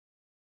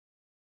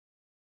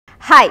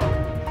Hi,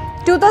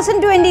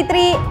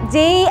 2023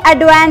 JEE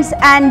Advanced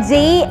and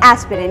JEE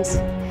Aspirants.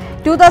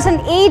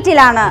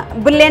 2008-ലാണ്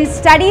Brilliant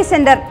Study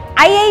Center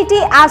IIT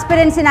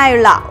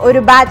Aspirants-നായുള്ള ഒരു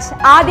batch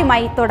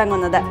ആദ്യമായി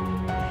തുടങ്ങുന്നത്.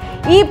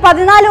 ഈ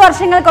 14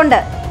 വർഷങ്ങൾ കൊണ്ട്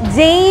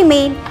JEE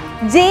Main,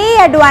 JEE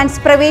Advanced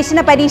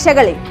പ്രവേശന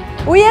പരീക്ഷകളിൽ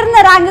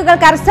ഉയർന്ന റാങ്കുകൾ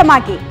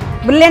കരസ്ഥമാക്കി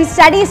Brilliant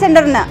Study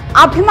Centerന്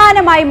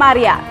അഭിമാനമായി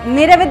മാറിയ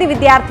നിരവധി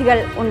വിദ്യാർത്ഥികൾ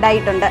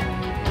ഉണ്ടായിട്ടുണ്ട്.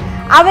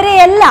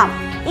 അവരെയെല്ലാം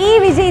ഈ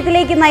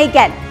വിജയത്തിലേക്ക്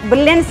നയിക്കാൻ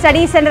Brilliant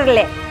Study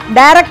Centerലെ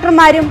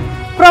ഡയറക്ടർമാരും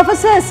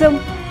പ്രൊഫസേഴ്സും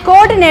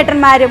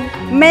കോർഡിനേറ്റർമാരും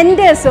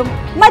മെന്റേഴ്സും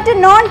മറ്റ്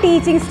നോൺ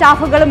ടീച്ചിങ്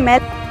സ്റ്റാഫുകളും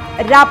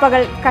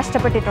രാപ്പകൽ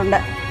കഷ്ടപ്പെട്ടിട്ടുണ്ട്.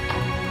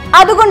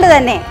 അതുകൊണ്ട്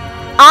തന്നെ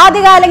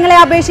ആദ്യകാലങ്ങളെ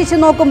അപേക്ഷിച്ച്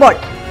നോക്കുമ്പോൾ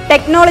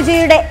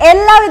ടെക്നോളജിയുടെ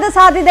എല്ലാവിധ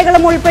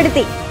സാധ്യതകളും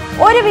ഉൾപ്പെടുത്തി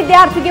ഒരു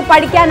വിദ്യാർത്ഥിക്ക്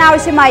പഠിക്കാൻ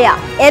ആവശ്യമായ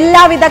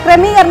എല്ലാവിധ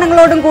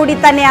ക്രമീകരണങ്ങളോടും കൂടി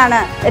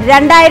തന്നെയാണ്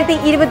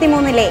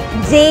 2023-ലെ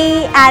JEE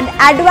ആൻഡ്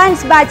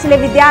അഡ്വാൻസ് ബാച്ചിലെ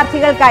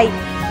വിദ്യാർത്ഥികൾക്കായി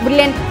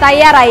ബ്രില്യൻറ്റ്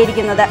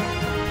തയ്യാറായിരിക്കുന്നത്.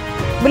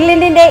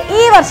 ബ്രില്യൻറ്റിന്റെ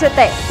ഈ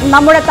വർഷത്തെ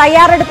നമ്മുടെ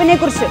തയ്യാറെടുപ്പിനെ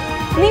കുറിച്ച്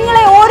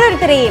നിങ്ങളെ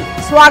ഓരോരുത്തരെയും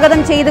സ്വാഗതം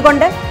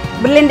ചെയ്തുകൊണ്ട്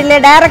ബ്രില്യൻറ്റിലെ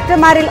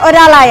ഡയറക്ടർമാരിൽ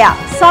ഒരാളായ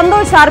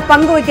സന്തോഷ് സാർ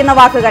പങ്കുവയ്ക്കുന്ന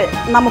വാക്കുകൾ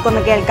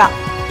നമുക്കൊന്ന് കേൾക്കാം.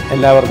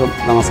 എല്ലാവർക്കും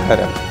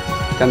നമസ്കാരം.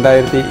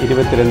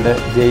 2022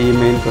 JEE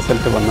മെയിൻ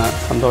റിസൾട്ട് വന്ന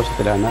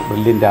സന്തോഷത്തിലാണ്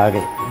ബ്രില്യൻ്റ്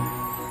ആകെ.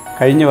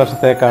 കഴിഞ്ഞ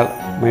വർഷത്തേക്കാൾ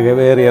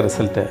മികവേറിയ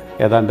റിസൾട്ട്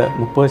ഏതാണ്ട്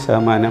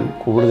 30%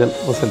 കൂടുതൽ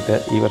റിസൾട്ട്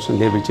ഈ വർഷം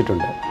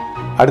ലഭിച്ചിട്ടുണ്ട്.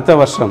 അടുത്ത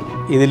വർഷം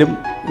ഇതിലും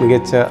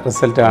മികച്ച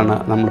റിസൾട്ടാണ്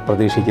നമ്മൾ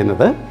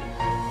പ്രതീക്ഷിക്കുന്നത്.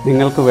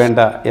 നിങ്ങൾക്ക് വേണ്ട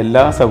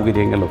എല്ലാ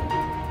സൗകര്യങ്ങളും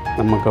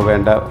നമുക്ക്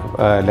വേണ്ട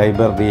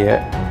ലൈബ്രറി,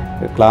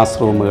 ക്ലാസ്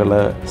റൂമുകൾ,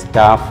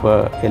 സ്റ്റാഫ്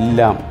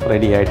എല്ലാം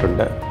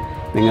റെഡിയായിട്ടുണ്ട്.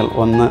 നിങ്ങൾ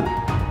ഒന്ന്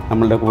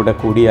നമ്മളുടെ കൂടെ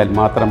കൂടിയാൽ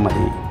മാത്രം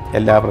മതി.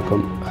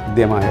 എല്ലാവർക്കും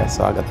ഹൃദ്യമായ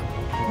സ്വാഗതം.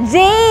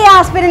 JEE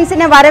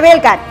ആസ്പിരൻസിനെ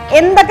വരവേൽക്കാൻ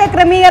എന്തൊക്കെ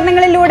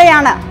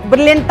ക്രമീകരണങ്ങളിലൂടെയാണ്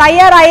ബ്രില്യൻറ്റ്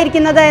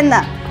തയ്യാറായിരിക്കുന്നത്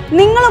എന്ന്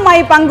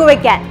നിങ്ങളുമായി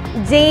പങ്കുവയ്ക്കാൻ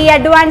JEE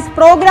advance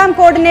programme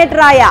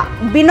കോർഡിനേറ്ററായ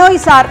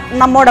Binoy sir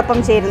നമ്മോടൊപ്പം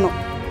ചേരുന്നു.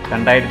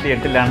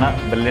 2008-ലാണ്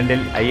ബ്രില്യൻറ്റിൽ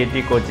IIT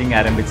കോച്ചിങ്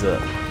ആരംഭിച്ചത്.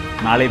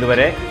 നാളെ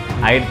ഇതുവരെ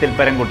 1000-ൽ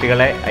പരം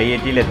കുട്ടികളെ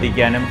IIT-യിൽ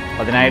എത്തിക്കാനും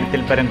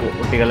 10,000-ൽ പരം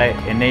കുട്ടികളെ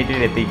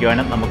NEET-ൽ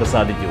എത്തിക്കുവാനും നമുക്ക്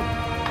സാധിച്ചു.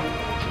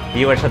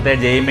 ഈ വർഷത്തെ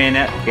JEE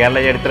മെയിന് കേരള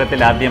ചരിത്രത്തിൽ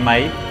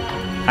ആദ്യമായി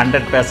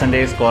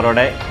 100%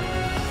 സ്കോറോടെ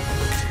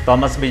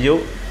തോമസ് ബിജു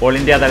ഓൾ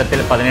ഇന്ത്യ തലത്തിൽ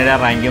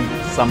 17 റാങ്കും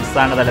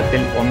സംസ്ഥാന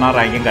തലത്തിൽ 1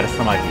 റാങ്കും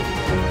കരസ്ഥമാക്കി.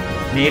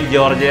 നീൽ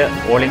ജോർജ്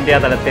ഓൾ ഇന്ത്യ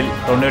തലത്തിൽ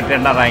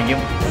 92 റാങ്കും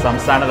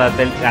സംസ്ഥാന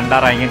തലത്തിൽ 2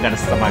 റാങ്കും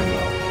കരസ്ഥമാക്കി.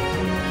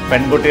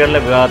 പെൺകുട്ടികളുടെ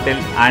വിഭാഗത്തിൽ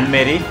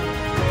ആൻമേരി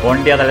ഓൾ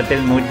ഇന്ത്യ തലത്തിൽ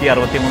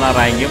 163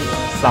 റാങ്കും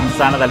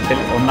സംസ്ഥാന തലത്തിൽ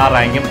 1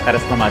 റാങ്കും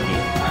കരസ്ഥമാക്കി.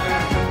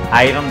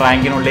 1000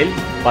 റാങ്കിനുള്ളിൽ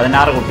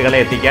 16 കുട്ടികളെ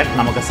എത്തിക്കാൻ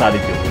നമുക്ക്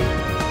സാധിച്ചു.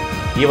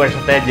 ഈ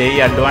വർഷത്തെ JEE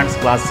അഡ്വാൻസ്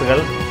ക്ലാസ്സുകൾ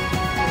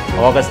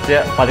ഓഗസ്റ്റ്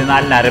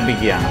 14-ന്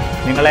ആരംഭിക്കുകയാണ്.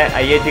 നിങ്ങളെ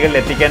IIT-കളിൽ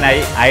എത്തിക്കാനായി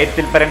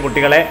 1000-ൽ പരം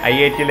കുട്ടികളെ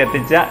IIT-യിൽ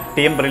എത്തിച്ച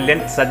ടീം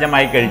ബ്രില്യൻറ്റ്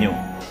സജ്ജമായി കഴിഞ്ഞു.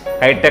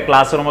 ഹൈടെക്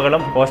ക്ലാസ്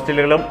റൂമുകളും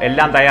ഹോസ്റ്റലുകളും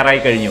എല്ലാം തയ്യാറായി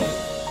കഴിഞ്ഞു.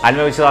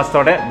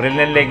 ആത്മവിശ്വാസത്തോടെ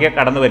ബ്രില്യൻറ്റിലേക്ക്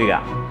കടന്നു വരിക.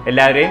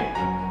 എല്ലാവരെയും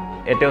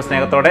ഏറ്റവും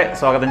സ്നേഹത്തോടെ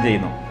സ്വാഗതം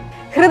ചെയ്യുന്നു.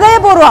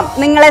 ഹൃദയപൂർവ്വം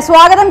നിങ്ങളെ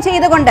സ്വാഗതം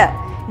ചെയ്തുകൊണ്ട്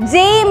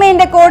JEE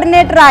മെയിൻ്റെ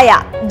കോർഡിനേറ്ററായ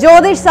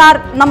ജ്യോതിഷ് സാർ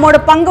നമ്മോട്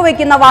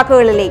പങ്കുവയ്ക്കുന്ന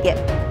വാക്കുകളിലേക്ക്.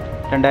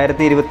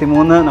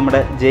 2023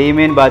 നമ്മുടെ JEE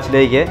മെയിൻ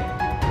ബാച്ചിലേക്ക്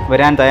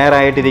വരാൻ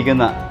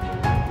തയ്യാറായിട്ടിരിക്കുന്ന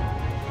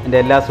എൻ്റെ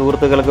എല്ലാ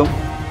സുഹൃത്തുക്കൾക്കും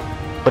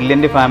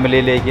ബ്രില്യൻറ്റ്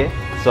ഫാമിലിയിലേക്ക്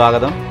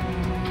സ്വാഗതം.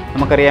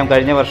 നമുക്കറിയാം,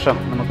 കഴിഞ്ഞ വർഷം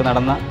നമുക്ക്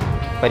നടന്ന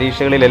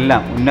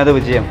പരീക്ഷകളിലെല്ലാം ഉന്നത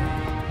വിജയം,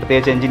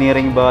 പ്രത്യേകിച്ച്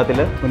എഞ്ചിനീയറിംഗ് വിഭാഗത്തിൽ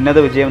ഉന്നത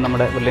വിജയം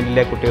നമ്മുടെ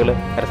ബ്രില്യൻറ്റിലെ കുട്ടികൾ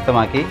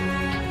കരസ്ഥമാക്കി.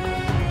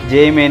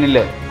 JEE മെയിനിൽ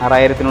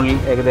 6000-നുള്ളിൽ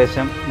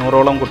ഏകദേശം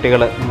 100ഓളം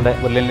കുട്ടികൾ നമ്മുടെ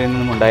ബ്രില്യൻറ്റിൽ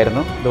നിന്നും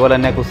ഉണ്ടായിരുന്നു. അതുപോലെ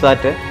തന്നെ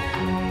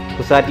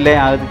കുസാറ്റിലെ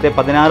ആദ്യത്തെ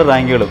 16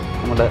 റാങ്കുകളും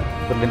നമ്മുടെ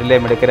ബ്രില്യൻറ്റിലെ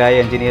മിടുക്കരായ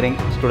എഞ്ചിനീയറിംഗ്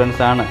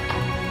സ്റ്റുഡൻസാണ്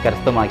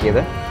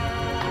കരസ്ഥമാക്കിയത്.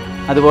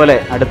 അതുപോലെ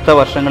അടുത്ത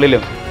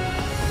വർഷങ്ങളിലും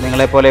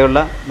നിങ്ങളെപ്പോലെയുള്ള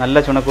നല്ല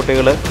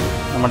ചുണക്കുട്ടികൾ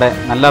നമ്മുടെ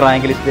നല്ല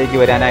റാങ്ക് ലിസ്റ്റിലേക്ക്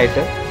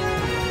വരാനായിട്ട്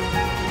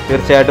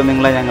തീർച്ചയായിട്ടും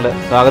നിങ്ങളെ ഞങ്ങൾ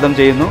സ്വാഗതം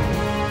ചെയ്യുന്നു.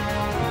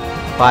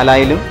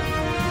 പാലായിലും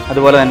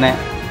അതുപോലെ തന്നെ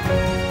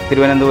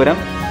തിരുവനന്തപുരം,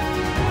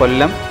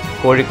 കൊല്ലം,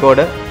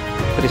 കോഴിക്കോട്,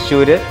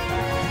 തൃശ്ശൂർ,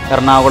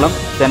 എറണാകുളം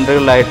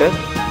സെൻറ്ററുകളിലായിട്ട്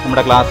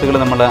നമ്മുടെ ക്ലാസ്സുകൾ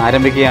നമ്മൾ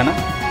ആരംഭിക്കുകയാണ്.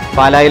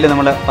 പാലായിൽ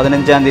നമ്മൾ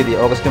 15-ാം തീയതി,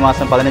 ഓഗസ്റ്റ്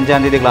മാസം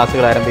 15-ാം തീയതി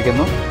ക്ലാസ്സുകൾ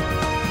ആരംഭിക്കുന്നു.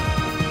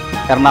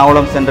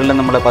 എറണാകുളം സെൻറ്ററിൽ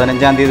നമ്മൾ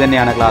 15-ാം തീയതി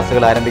തന്നെയാണ്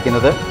ക്ലാസ്സുകൾ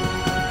ആരംഭിക്കുന്നത്.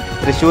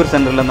 തൃശ്ശൂർ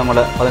സെൻറ്ററിൽ നമ്മൾ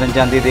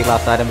 15-ാം തീയതി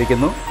ക്ലാസ്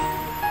ആരംഭിക്കുന്നു.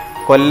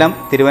 കൊല്ലം,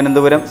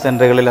 തിരുവനന്തപുരം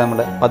സെൻറ്ററുകളിൽ നമ്മൾ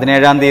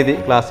 17-ാം തീയതി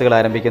ക്ലാസ്സുകൾ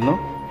ആരംഭിക്കുന്നു.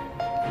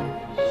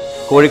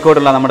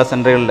 കോഴിക്കോടുള്ള നമ്മുടെ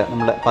സെൻറ്ററുകളിൽ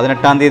നമ്മൾ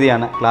 18-ാം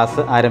തീയതിയാണ്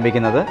ക്ലാസ്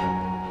ആരംഭിക്കുന്നത്.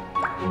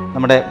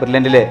 നമ്മുടെ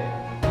ബ്രില്യൻറ്റിലെ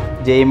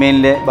JEE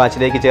മെയിനിലെ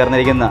ബാച്ചിലേക്ക്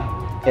ചേർന്നിരിക്കുന്ന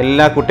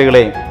എല്ലാ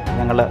കുട്ടികളെയും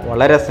ഞങ്ങൾ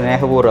വളരെ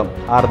സ്നേഹപൂർവ്വം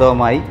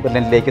ആർദ്രവമായി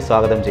ബ്രില്യൻറ്റിലേക്ക്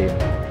സ്വാഗതം ചെയ്യുന്നു.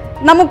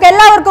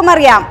 നമുക്കെല്ലാവർക്കും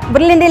അറിയാം,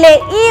 ബ്രില്യൻറ്റിലെ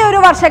ഈ ഒരു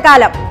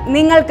വർഷക്കാലം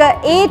നിങ്ങൾക്ക്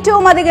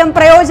ഏറ്റവും അധികം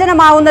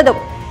പ്രയോജനമാവുന്നതും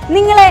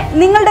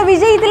നിങ്ങളുടെ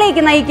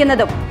വിജയത്തിലേക്ക്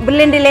നയിക്കുന്നതും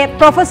ബ്രില്യൻറ്റിലെ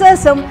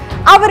പ്രൊഫസേഴ്സും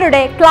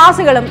അവരുടെ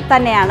ക്ലാസ്സുകളും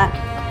തന്നെയാണ്.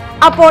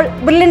 അപ്പോൾ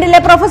ബ്രില്യൻറ്റിലെ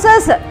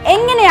പ്രൊഫസേഴ്സ്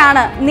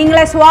എങ്ങനെയാണ്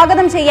നിങ്ങളെ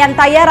സ്വാഗതം ചെയ്യാൻ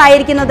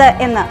തയ്യാറായിരിക്കുന്നത്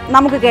എന്ന്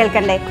നമുക്ക്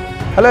കേൾക്കണ്ടേ.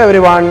 ഹലോ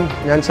എവരിവൺ,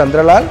 ഞാൻ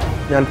ചന്ദ്രലാൽ.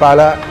 ഞാൻ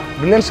പാല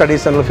ബ്രില്യൻറ്റ് സ്റ്റഡി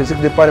സെൻറ്റർ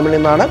ഫിസിക്സ് ഡിപ്പാർട്ട്മെൻറ്റിൽ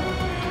നിന്നാണ്.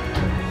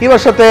 ഈ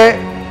വർഷത്തെ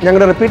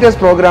ഞങ്ങളുടെ repeaters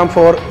programme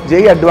four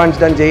JEE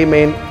advanced and JEE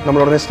main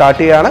നമ്മളുടനെ start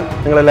ചെയ്യുകയാണ്.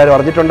 നിങ്ങളെല്ലാവരും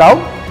അറിഞ്ഞിട്ടുണ്ടാവും.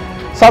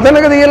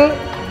 സാധാരണഗതിയിൽ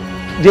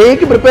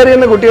JEEക്ക് പ്രിപ്പയർ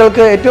ചെയ്യുന്ന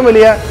കുട്ടികൾക്ക് ഏറ്റവും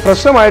വലിയ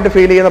പ്രശ്നമായിട്ട്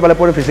ഫീൽ ചെയ്യുന്ന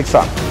പലപ്പോഴും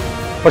ഫിസിക്സാണ്.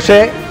 പക്ഷേ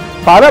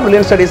Pala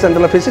brilliant studies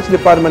സെൻ്ററിലെ physics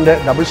department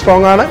double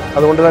strong ആണ്.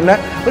 അതുകൊണ്ട് തന്നെ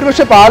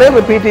ഒരുപക്ഷെ പാലയിൽ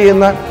റിപ്പീറ്റ്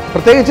ചെയ്യുന്ന,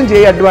 പ്രത്യേകിച്ചും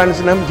JEE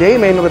അഡ്വാൻസിനും JEE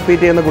മെയിനും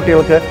റിപ്പീറ്റ് ചെയ്യുന്ന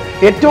കുട്ടികൾക്ക്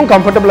ഏറ്റവും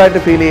കംഫർട്ടബിളായിട്ട്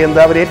ഫീൽ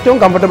ചെയ്യുന്നത്, അവർ ഏറ്റവും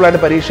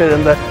കംഫർട്ടബിളായിട്ട് പരീക്ഷ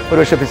എഴുതുന്നത്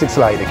ഒരുപക്ഷെ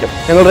ഫിസിക്സിലായിരിക്കും.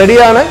 ഞങ്ങൾ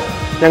റെഡിയാണ്.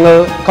 ഞങ്ങൾ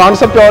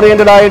കോൺസെപ്റ്റ്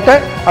ഓറിയൻറ്റഡ് ആയിട്ട്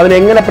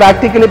അതിനെങ്ങനെ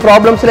പ്രാക്ടിക്കലി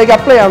പ്രോബ്ലംസിലേക്ക്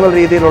അപ്ലൈ ചെയ്യാവുന്ന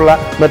രീതിയിലുള്ള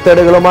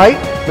മെത്തേഡുകളുമായി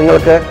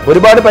നിങ്ങൾക്ക്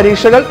ഒരുപാട്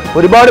പരീക്ഷകൾ,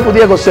 ഒരുപാട്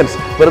പുതിയ ക്വസ്റ്റ്യൻസ്,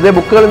 വെറുതെ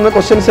ബുക്കുകളിൽ നിന്ന്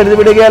ക്വസ്റ്റ്യൻസ് എഴുതി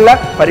വിടുകയല്ല,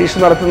 പരീക്ഷ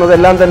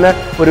നടത്തുന്നതെല്ലാം തന്നെ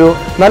ഒരു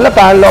നല്ല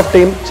പാനൽ ഓഫ്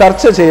ടീം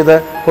ചർച്ച ചെയ്ത്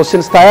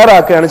ക്വസ്റ്റ്യൻസ്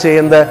തയ്യാറാക്കുകയാണ്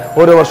ചെയ്യുന്നത്.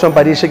 ഓരോ വർഷവും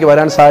പരീക്ഷയ്ക്ക്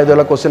വരാൻ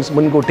സാധ്യതയുള്ള ക്വസ്റ്റ്യൻസ്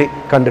മുൻകൂട്ടി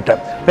കണ്ടിട്ട്.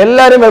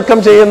 എല്ലാവരും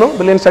വെൽക്കം ചെയ്യുന്നു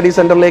ബ്രില്യൻ സ്റ്റഡി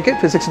സെൻ്ററിലേക്ക്,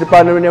 ഫിസിക്സ്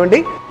ഡിപ്പാർട്ട്മെൻറ്റിന് വേണ്ടി.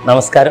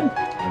 നമസ്കാരം,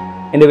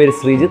 എൻ്റെ പേര്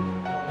ശ്രീജിത്ത്,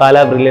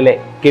 പാലാ ബ്രില്ലിലെ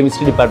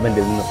കെമിസ്ട്രി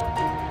ഡിപ്പാർട്ട്മെൻറ്റിൽ നിന്നും.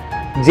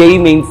 JEE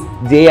മെയിൻസ്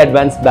JEE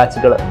അഡ്വാൻസ്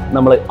ബാച്ചുകൾ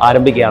നമ്മൾ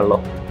ആരംഭിക്കുകയാണല്ലോ.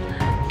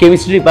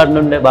 കെമിസ്ട്രി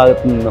ഡിപ്പാർട്ട്മെൻറ്റിൻ്റെ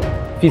ഭാഗത്തു നിന്നും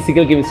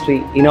physical chemistry,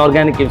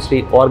 inorganic chemistry,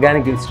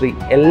 organic chemistry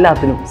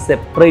എല്ലാത്തിനും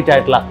സെപ്പറേറ്റ്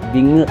ആയിട്ടുള്ള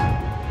വിങ്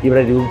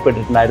ഇവിടെ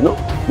രൂപപ്പെട്ടിട്ടുണ്ടായിരുന്നു.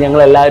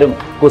 ഞങ്ങളെല്ലാവരും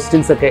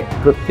ക്വസ്റ്റ്യൻസൊക്കെ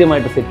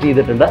കൃത്യമായിട്ട് സെറ്റ്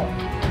ചെയ്തിട്ടുണ്ട്.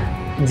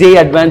 JEE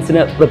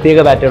അഡ്വാൻസിന് പ്രത്യേക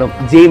പാറ്റേണും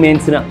JEE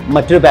മെയിൻസിന്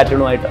മറ്റൊരു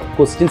പാറ്റേണുമായിട്ട്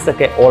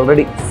ക്വസ്റ്റ്യൻസൊക്കെ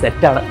ഓൾറെഡി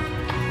സെറ്റാണ്.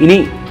 ഇനി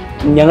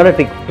ഞങ്ങളുടെ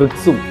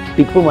ട്രിക്സും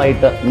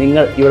ടിപ്പുമായിട്ട്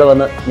നിങ്ങൾ ഇവിടെ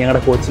വന്ന്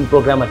ഞങ്ങളുടെ കോച്ചിങ്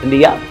പ്രോഗ്രാം അറ്റൻഡ്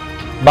ചെയ്യുക.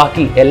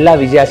 ബാക്കി എല്ലാ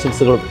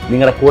വിജയാശംസകളും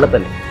നിങ്ങളുടെ കൂടെ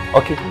തന്നെ.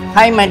 Okay.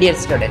 Hi my dear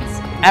students,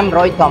 I am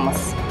Roy Thomas,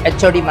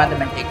 HOD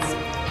Mathematics,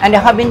 and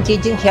I have been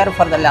teaching here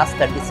for the last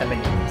 37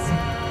 years.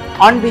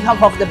 On behalf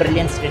of the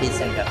Brilliant Study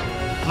Center,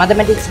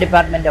 Mathematics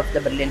Department of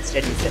the Brilliant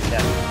Study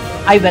Center,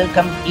 I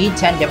welcome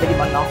each and every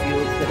one of you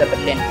to the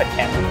Brilliant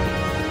fraternity.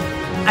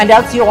 And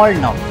as you all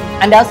know,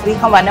 and as we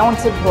have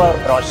announced it through our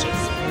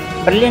brochures,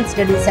 Brilliant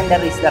Study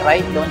Center is the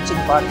right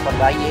launching pad for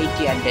the IIT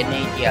and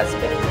NEET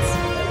aspirants.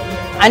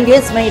 And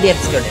yes, my dear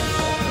students,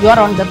 you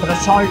are on the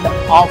threshold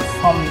of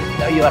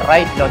your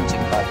right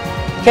launching pad.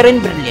 Here in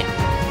Brilliant,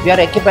 we are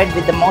equipped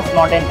with the most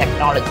modern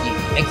technology,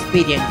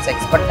 experience,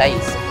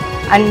 expertise,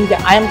 and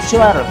I am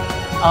sure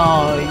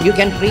you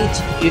can reach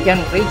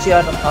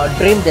your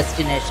dream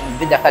destination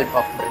with the help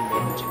of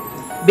Brilliant.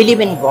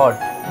 Believe in God,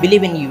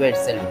 believe in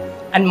yourself,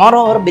 and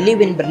moreover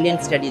believe in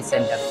Brilliant Study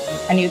Center,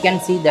 and you can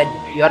see that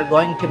you are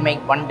going to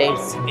make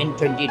wonders in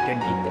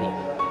 2023.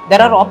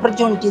 There are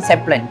opportunities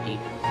aplenty.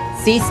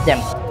 Seize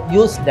them,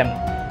 use them,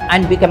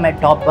 and become a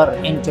topper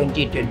in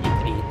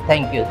 2023.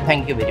 Thank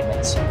you very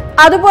much.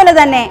 അതുപോലെ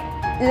തന്നെ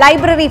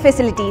library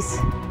facilities.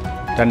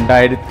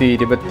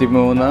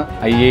 2023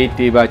 IIT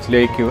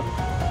ബാച്ചിലേക്ക്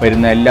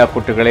വരുന്ന എല്ലാ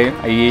കുട്ടികളെയും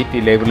IIT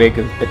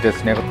ലൈബ്രറിയിലേക്ക് ഏറ്റവും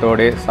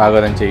സ്നേഹത്തോടെ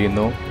സ്വാഗതം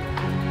ചെയ്യുന്നു.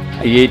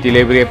 IIT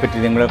ലൈബ്രറിയെ പറ്റി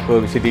നിങ്ങൾക്ക്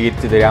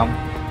വിശദീകരിച്ച് തരാം.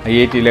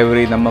 IIT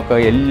ലൈബ്രറി നമുക്ക്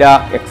എല്ലാ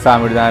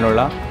എക്സാം എഴുതാനുള്ള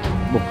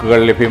ബുക്കുകൾ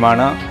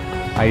ലഭ്യമാണ്.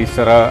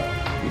 IISER,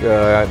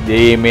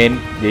 JEE main,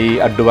 JEE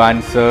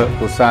advance,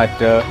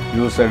 CUSAT,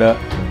 used,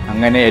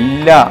 അങ്ങനെ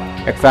എല്ലാ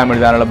എക്സാം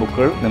എഴുതാനുള്ള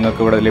ബുക്കുകൾ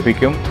നിങ്ങൾക്ക് ഇവിടെ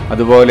ലഭിക്കും.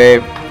 അതുപോലെ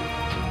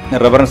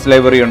റെഫറൻസ്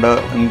ലൈബ്രറി ഉണ്ട്.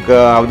 നിങ്ങൾക്ക്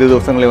അവധി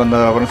ദിവസങ്ങളിൽ വന്ന്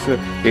റെഫറൻസ്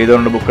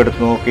ചെയ്തുകൊണ്ട് ബുക്ക്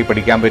എടുത്ത് നോക്കി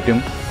പഠിക്കാൻ പറ്റും.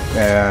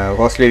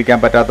 ഹോസ്റ്റലിൽ ഇരിക്കാൻ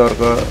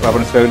പറ്റാത്തവർക്ക്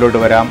റെഫറൻസ് ലൈബ്രറിയിലോട്ട്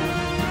വരാം.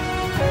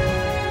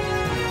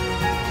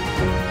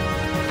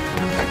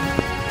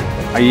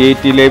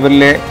 IIT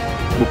ലൈബ്രറിയിലെ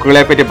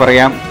ബുക്കുകളെ പറ്റി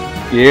പറയാം.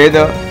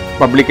 ഏത്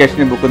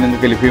പബ്ലിക്കേഷൻ ബുക്ക്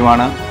നിങ്ങൾക്ക്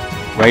ലഭ്യമാണ്.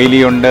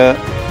 വൈലിയുണ്ട്,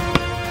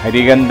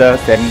 ഹരിഗന്ധ്,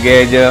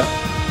 സെൻഗേജ്,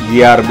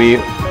 GRB,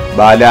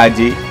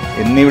 ബാലാജി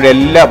എന്നിവയുടെ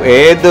എല്ലാ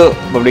ഏത്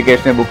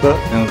പബ്ലിക്കേഷൻ ബുക്ക്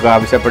നിങ്ങൾക്ക്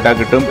ആവശ്യപ്പെട്ടാൽ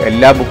കിട്ടും.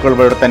 എല്ലാ ബുക്കുകളും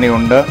ഇവിടെ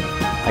തന്നെയുണ്ട്.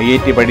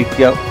 IIT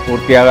പഠിക്കുക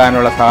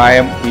പൂർത്തിയാകാനുള്ള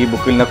സഹായം ഈ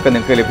ബുക്കിൽ നിന്നൊക്കെ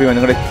നിങ്ങൾക്ക് ലഭ്യമാണ്.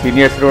 നിങ്ങളുടെ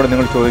സീനിയേഴ്സിനോട്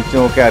നിങ്ങൾ ചോദിച്ചു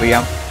നോക്കി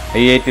അറിയാം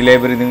IIT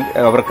ലൈബ്രറി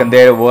അവർക്ക്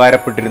എന്തെങ്കിലും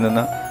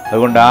ഉപകാരപ്പെട്ടിരുന്നെന്ന്.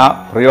 അതുകൊണ്ട് ആ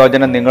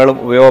പ്രയോജനം നിങ്ങളും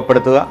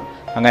ഉപയോഗപ്പെടുത്തുക.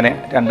 അങ്ങനെ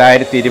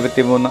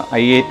 2023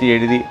 IIT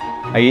എഴുതി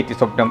IIT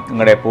സ്വപ്നം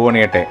നിങ്ങളുടെ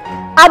പൂവണിയട്ടെ.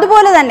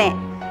 അതുപോലെ തന്നെ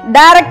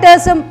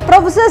ഡയറക്ടേഴ്സും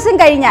പ്രൊഫസേഴ്സും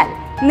കഴിഞ്ഞാൽ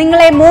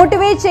നിങ്ങളെ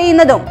മോട്ടിവേറ്റ്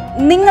ചെയ്യുന്നതും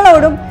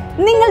നിങ്ങളോടും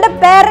നിങ്ങളുടെ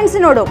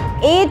പേരൻസിനോടും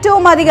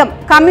ഏറ്റവും അധികം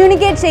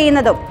കമ്മ്യൂണിക്കേറ്റ്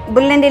ചെയ്യുന്നതും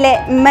ബ്രില്യൻറ്റിലെ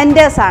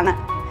മെൻറ്റേഴ്സ് ആണ്.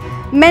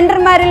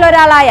 മെൻറ്റർമാരിൽ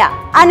ഒരാളായ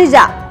അനുജ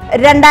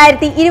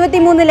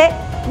 2023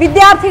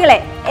 വിദ്യാർത്ഥികളെ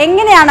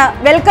എങ്ങനെയാണ്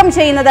വെൽക്കം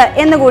ചെയ്യുന്നത്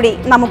എന്നുകൂടി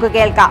നമുക്ക്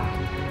കേൾക്കാം.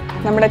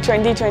 നമ്മുടെ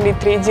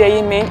 2023 JEE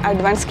മെയിൻ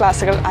അഡ്വാൻസ്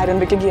ക്ലാസ്സുകൾ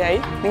ആരംഭിക്കുകയായി.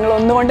 നിങ്ങൾ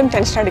ഒന്നുകൊണ്ടും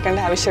ടെൻഷൻ അടിക്കേണ്ട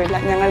ആവശ്യമില്ല.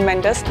 ഞങ്ങൾ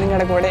മെൻറ്റേഴ്സ്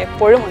നിങ്ങളുടെ കൂടെ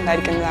എപ്പോഴും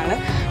ഉണ്ടായിരിക്കുന്നതാണ്.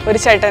 ഒരു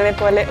ചേട്ടനെ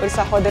പോലെ, ഒരു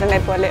സഹോദരനെ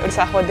പോലെ, ഒരു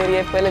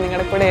സഹോദരിയെ പോലെ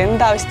നിങ്ങളുടെ കൂടെ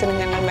എന്താവശ്യത്തിനും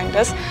ഞങ്ങൾ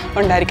മെൻറ്റേഴ്സ്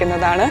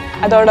ഉണ്ടായിരിക്കുന്നതാണ്.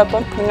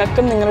 അതോടൊപ്പം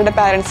നിങ്ങൾക്കും നിങ്ങളുടെ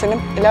പാരൻസിനും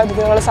എല്ലാ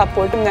വിധത്തിലുള്ള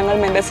സപ്പോർട്ടും ഞങ്ങൾ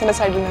മെൻറ്റേഴ്സിൻ്റെ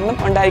സൈഡിൽ നിന്നും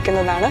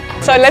ഉണ്ടായിരിക്കുന്നതാണ്.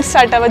 So let's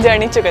start our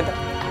journey together.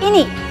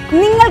 ഇനി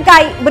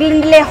നിങ്ങൾക്കായി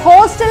ബ്രില്യൻറ്റിലെ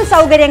ഹോസ്റ്റൽ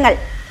സൗകര്യങ്ങൾ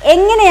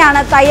എങ്ങനെയാണ്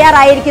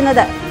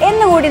തയ്യാറായിരിക്കുന്നത്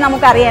എന്നുകൂടി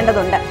നമുക്ക്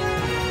അറിയേണ്ടതുണ്ട്.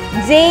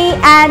 JEE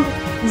ആൻഡ്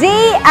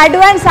JEE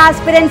അഡ്വാൻസ്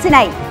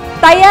ആസ്പിരൻസിനായി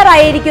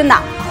തയ്യാറായിരിക്കുന്ന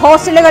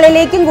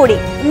ഹോസ്റ്റലുകളിലേക്കും കൂടി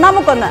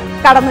നമുക്കൊന്ന്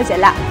കടന്നു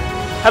ചെല്ലാം.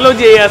 ഹലോ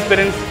JEE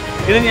ആസ്പിരൻസ്,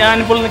 ഇത്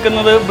ഞാനിപ്പോൾ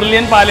നിൽക്കുന്നത്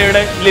ബ്രില്യൻ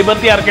പാലയുടെ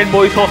ലിബർട്ടി ആർക്കേഡ്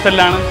ബോയ്സ്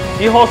ഹോസ്റ്റലിലാണ്.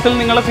 ഈ ഹോസ്റ്റൽ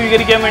നിങ്ങളെ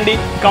സ്വീകരിക്കാൻ വേണ്ടി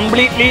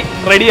കംപ്ലീറ്റ്ലി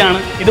റെഡിയാണ്.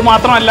 ഇത്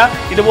മാത്രമല്ല,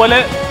 ഇതുപോലെ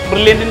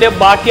ബ്രില്യൻറ്റിൻ്റെ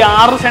ബാക്കി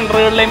 6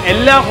 സെൻറ്ററുകളിലെയും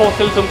എല്ലാ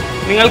ഹോസ്റ്റൽസും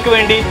നിങ്ങൾക്ക്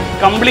വേണ്ടി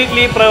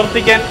കംപ്ലീറ്റ്ലി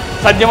പ്രവർത്തിക്കാൻ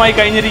സജ്ജമായി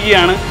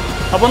കഴിഞ്ഞിരിക്കുകയാണ്.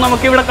 അപ്പോൾ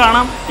നമുക്കിവിടെ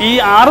കാണാം ഈ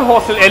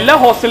 6 എല്ലാ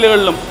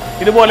ഹോസ്റ്റലുകളിലും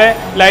ഇതുപോലെ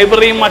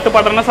ലൈബ്രറിയും മറ്റ്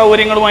പഠന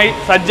സൗകര്യങ്ങളുമായി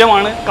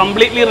സജ്ജമാണ്,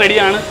 കംപ്ലീറ്റ്ലി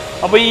റെഡിയാണ്.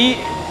 അപ്പോൾ ഈ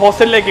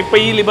ഹോസ്റ്റലിലേക്ക്, ഇപ്പോൾ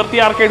ഈ ലിബർട്ടി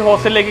ആർക്കേഡ്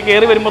ഹോസ്റ്റലിലേക്ക്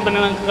കയറി വരുമ്പോൾ തന്നെ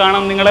നിങ്ങൾക്ക്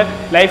കാണാം നിങ്ങളെ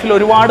ലൈഫിൽ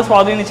ഒരുപാട്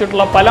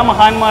സ്വാധീനിച്ചിട്ടുള്ള പല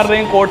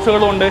മഹാന്മാരുടെയും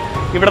കോഴ്സുകളും ഉണ്ട്.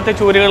 ഇവിടുത്തെ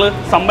ചുവരുകൾ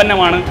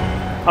സമ്പന്നമാണ്.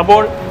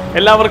 അപ്പോൾ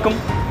എല്ലാവർക്കും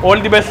all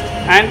the best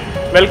and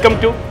welcome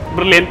to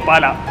brilliant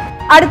പാല.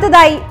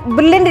 അടുത്തതായി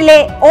ബ്രില്യൻറ്റിലെ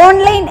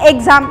ഓൺലൈൻ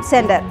എക്സാം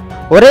സെന്റർ.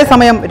 ഒരേ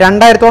സമയം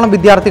 2000-ഓളം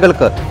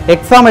വിദ്യാർത്ഥികൾക്ക്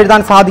എക്സാം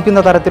എഴുതാൻ സാധിക്കുന്ന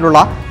തരത്തിലുള്ള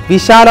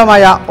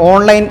വിശാലമായ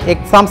ഓൺലൈൻ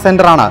എക്സാം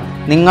സെൻ്ററാണ്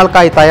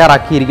നിങ്ങൾക്കായി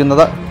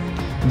തയ്യാറാക്കിയിരിക്കുന്നത്.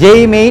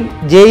 JEE മെയിൻ,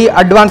 JEE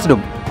അഡ്വാൻസ്ഡും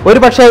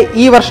ഒരുപക്ഷെ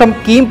ഈ വർഷം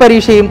കീം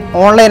പരീക്ഷയും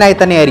ഓൺലൈനായി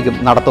തന്നെയായിരിക്കും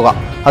നടത്തുക.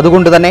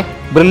 അതുകൊണ്ട് തന്നെ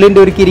ബ്രില്യൻ്റ്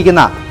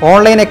ഒരുക്കിയിരിക്കുന്ന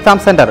ഓൺലൈൻ എക്സാം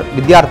സെൻ്റർ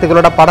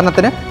വിദ്യാർത്ഥികളുടെ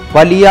പഠനത്തിന്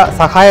വലിയ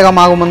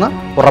സഹായകമാകുമെന്ന്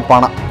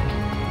ഉറപ്പാണ്.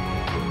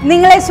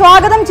 നിങ്ങളെ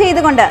സ്വാഗതം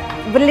ചെയ്തുകൊണ്ട്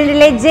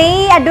ബ്രില്യൻറ്റിലെ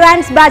JEE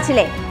അഡ്വാൻസ്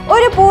ബാച്ചിലെ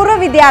ഒരു പൂർവ്വ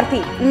വിദ്യാർത്ഥി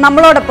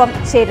നമ്മളോടൊപ്പം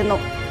ചേരുന്നു.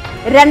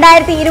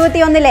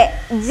 2021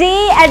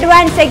 JEE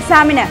അഡ്വാൻസ്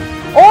എക്സാമിന്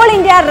ഓൾ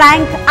ഇന്ത്യ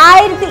റാങ്ക്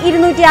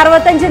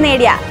 1265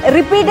 നേടിയ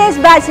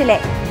റിപ്പീറ്റേഴ്സ് ബാച്ചിലെ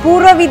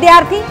പൂർവ്വ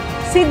വിദ്യാർത്ഥി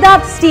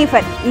സിദ്ധാർത്ഥ്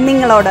സ്റ്റീഫൻ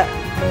നിങ്ങളോട്.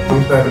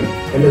 നമസ്കാരം,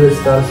 എൻ്റെ പേര്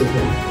സിദ്ധാർത്ഥ്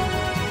സ്റ്റീഫൻ.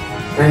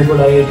 ഞാനിപ്പോൾ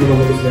IIT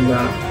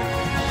കോമ്പറ്റീഷനിലാണ്.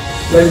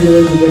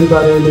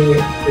 പാലയിലെ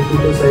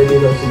repeaters IIT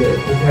ബാച്ചിലെ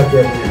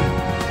വിദ്യാർത്ഥിയായിരുന്നു.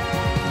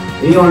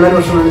 ഈ ഓൺലൈൻ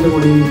വർഷമാണെങ്കിൽ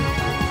കൂടി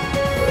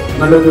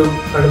നല്ലൊരു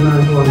കഠിന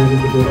അനുഭവമാണ് എനിക്ക്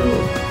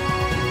കിട്ടിയിട്ടുള്ളത്.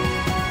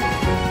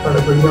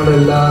 പഠിക്കാനുള്ള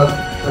എല്ലാ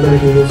നല്ല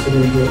വീഡിയോസ്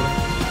എനിക്ക്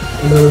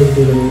നല്ലത്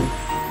കിട്ടിയിരുന്നു.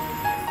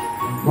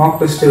 മോക്ക്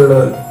ടെസ്റ്റുകൾ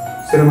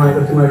സ്ഥിരമായി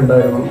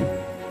കൃത്യമായിട്ടുണ്ടായിരുന്നു.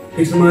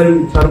 ടീച്ചർമാരും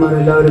സാർമാരും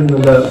എല്ലാവരും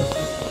നല്ല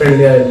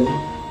ഫ്രണ്ട്ലി ആയിരുന്നു.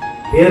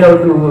 ഏത്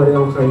ഡൗട്ടിനും നമുക്ക് പറയാൻ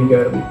നമുക്ക്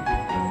ശ്രമിക്കുമായിരുന്നു.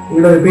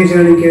 നിങ്ങളുടെ റിപ്പീറ്റ്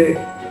ചെയ്യാൻ എനിക്ക്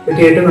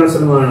പറ്റിയ ഏറ്റവും നല്ല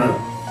സ്ഥലമാണ്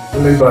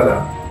ബ്രില്യൻറ്റ് പാല.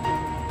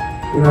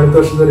 നിങ്ങൾ അടുത്ത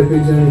വർഷത്തെ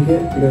റിപ്പീറ്റ് ചെയ്യാൻ എനിക്ക്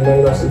എൻ്റെ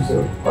എല്ലാവരും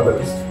ആശംസകളും ഓൾ ദി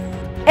ബെസ്റ്റ്.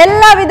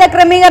 എല്ലാവിധ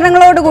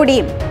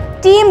ക്രമീകരണങ്ങളോടുകൂടിയും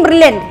ടീം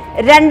ബ്രില്യൻറ്റ്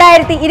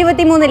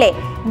 2023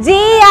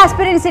 JEE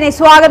ആസ്പിറൻസിനെ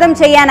സ്വാഗതം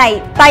ചെയ്യാനായി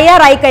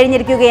തയ്യാറായി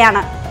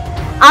കഴിഞ്ഞിരിക്കുകയാണ്.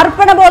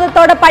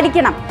 അർപ്പണബോധത്തോടെ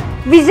പഠിക്കണം,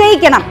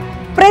 വിജയിക്കണം,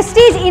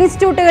 പ്രസ്റ്റീജ്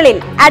ഇൻസ്റ്റിറ്റ്യൂട്ടുകളിൽ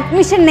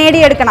അഡ്മിഷൻ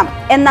നേടിയെടുക്കണം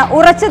എന്ന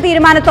ഉറച്ച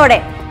തീരുമാനത്തോടെ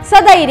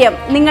സധൈര്യം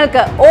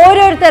നിങ്ങൾക്ക്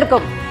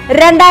ഓരോരുത്തർക്കും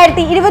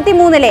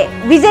 2023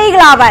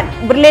 വിജയികളാവാൻ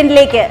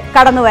ബ്രില്യൻറ്റിലേക്ക്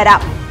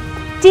കടന്നുവരാം.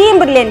 Team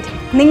brilliant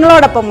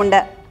നിങ്ങളോടൊപ്പമുണ്ട്.